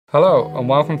Hello and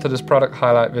welcome to this product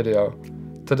highlight video.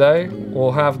 Today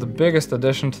we'll have the biggest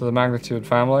addition to the Magnitude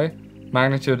family,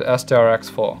 Magnitude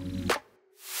sTRX4.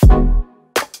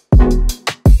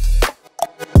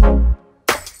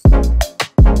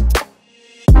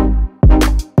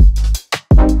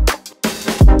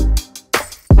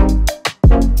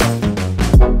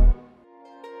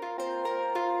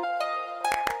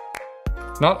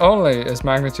 Not only is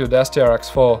Magnitude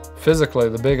sTRX4 physically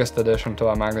the biggest addition to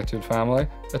our Magnitude family,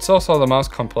 it's also the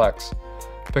most complex.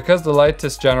 Because the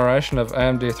latest generation of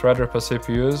AMD Threadripper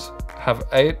CPUs have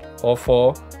 8 or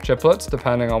 4 chiplets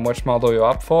depending on which model you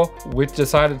opt for, we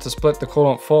decided to split the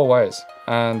coolant 4 ways,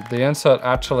 and the insert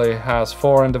actually has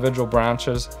 4 individual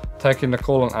branches taking the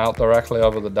coolant out directly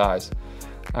over the dies.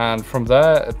 And from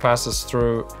there it passes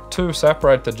through 2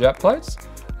 separated jet plates.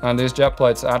 And these jet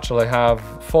plates actually have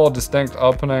 4 distinct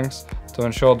openings to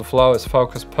ensure the flow is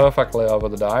focused perfectly over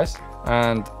the dies.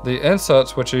 And the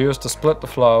inserts which are used to split the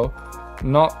flow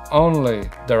not only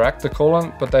direct the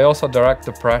coolant, but they also direct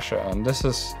the pressure, and this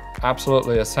is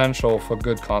absolutely essential for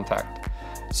good contact.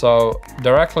 So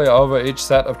directly over each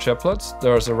set of chiplets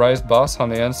there is a raised bus on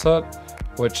the insert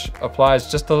which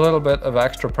applies just a little bit of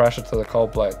extra pressure to the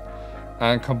cold plate.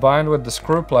 And combined with the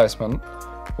screw placement,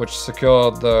 which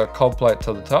secured the cold plate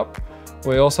to the top,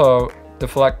 we also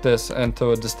deflect this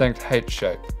into a distinct H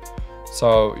shape.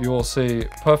 So you will see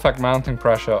perfect mounting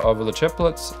pressure over the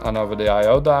chiplets and over the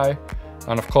I/O die,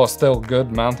 and of course still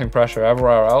good mounting pressure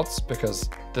everywhere else because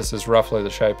this is roughly the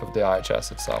shape of the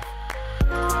IHS itself.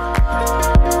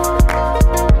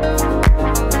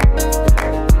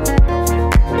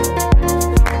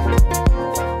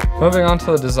 Moving on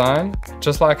to the design,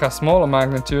 just like our smaller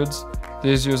magnitudes,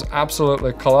 these use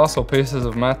absolutely colossal pieces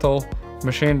of metal,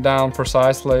 machined down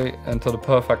precisely into the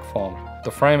perfect form. The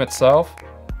frame itself,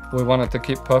 we wanted to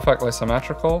keep perfectly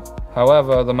symmetrical.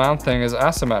 However, the mounting is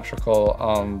asymmetrical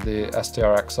on the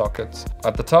sTRX sockets.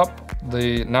 At the top,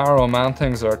 the narrower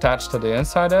mountings are attached to the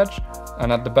inside edge,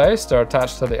 and at the base, they're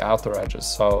attached to the outer edges.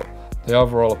 So the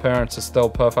overall appearance is still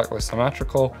perfectly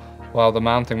symmetrical, while the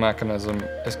mounting mechanism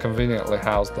is conveniently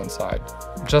housed inside.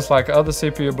 Just like other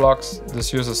CPU blocks,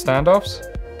 this uses standoffs.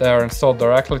 They are installed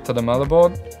directly to the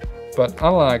motherboard, but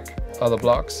unlike other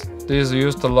blocks, these are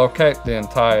used to locate the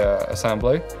entire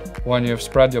assembly. When you've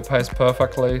spread your paste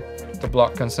perfectly, the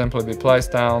block can simply be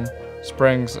placed down,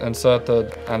 springs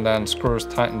inserted, and then screws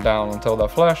tightened down until they're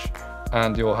flush,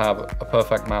 and you'll have a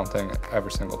perfect mounting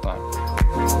every single time.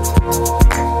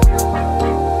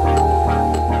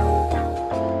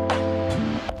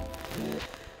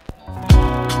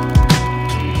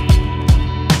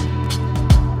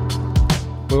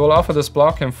 We will offer this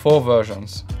block in 4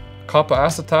 versions. Copper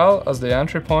acetal as the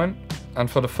entry point,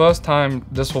 and for the first time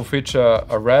this will feature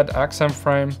a red accent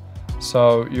frame,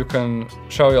 so you can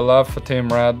show your love for Team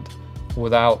Red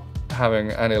without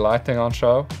having any lighting on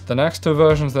show. The next 2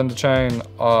 versions in the chain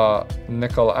are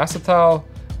nickel acetal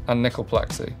and nickel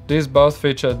plexi. These both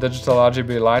feature digital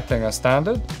RGB lighting as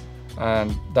standard,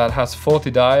 and that has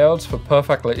 40 diodes for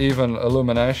perfectly even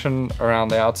illumination around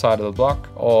the outside of the block,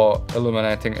 or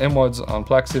illuminating inwards on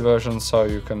plexi versions so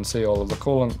you can see all of the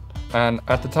coolant. And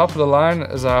at the top of the line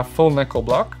is our full nickel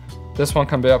block. This one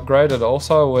can be upgraded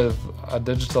also with a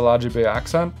digital RGB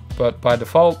accent, but by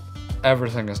default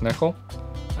everything is nickel.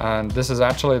 And this is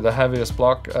actually the heaviest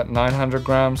block at 900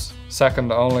 grams,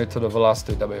 second only to the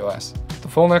Velocity WS. The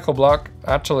full nickel block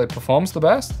actually performs the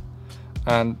best,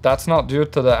 and that's not due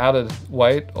to the added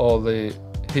weight or the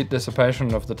heat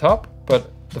dissipation of the top,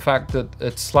 but the fact that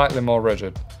it's slightly more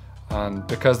rigid. And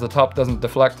because the top doesn't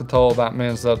deflect at all, that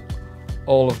means that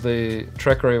all of the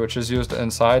trickery which is used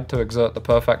inside to exert the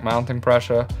perfect mounting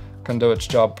pressure can do its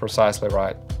job precisely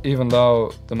right. Even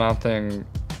though the mounting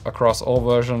across all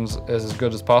versions is as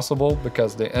good as possible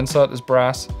because the insert is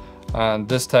brass and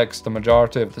this takes the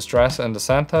majority of the stress in the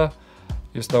center,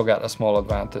 you still get a small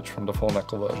advantage from the full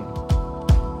nickel version.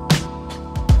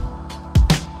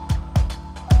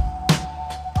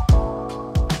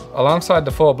 Alongside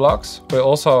the 4 blocks, we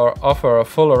also offer a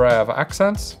full array of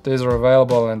accents. These are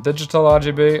available in digital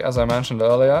RGB, as I mentioned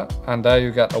earlier, and there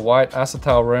you get a white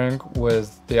acetal ring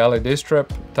with the LED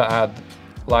strip to add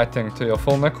lighting to your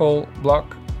full nickel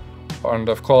block, and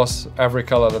of course every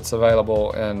color that's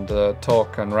available in the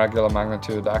torque and regular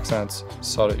magnitude accents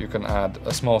so that you can add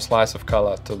a small slice of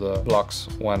color to the blocks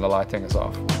when the lighting is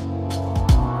off.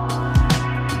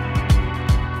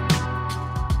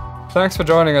 Thanks for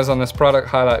joining us on this product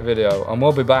highlight video, and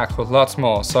we'll be back with lots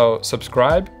more, so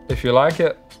subscribe if you like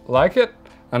it,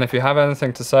 and if you have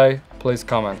anything to say, please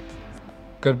comment.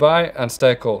 Goodbye and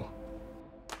stay cool.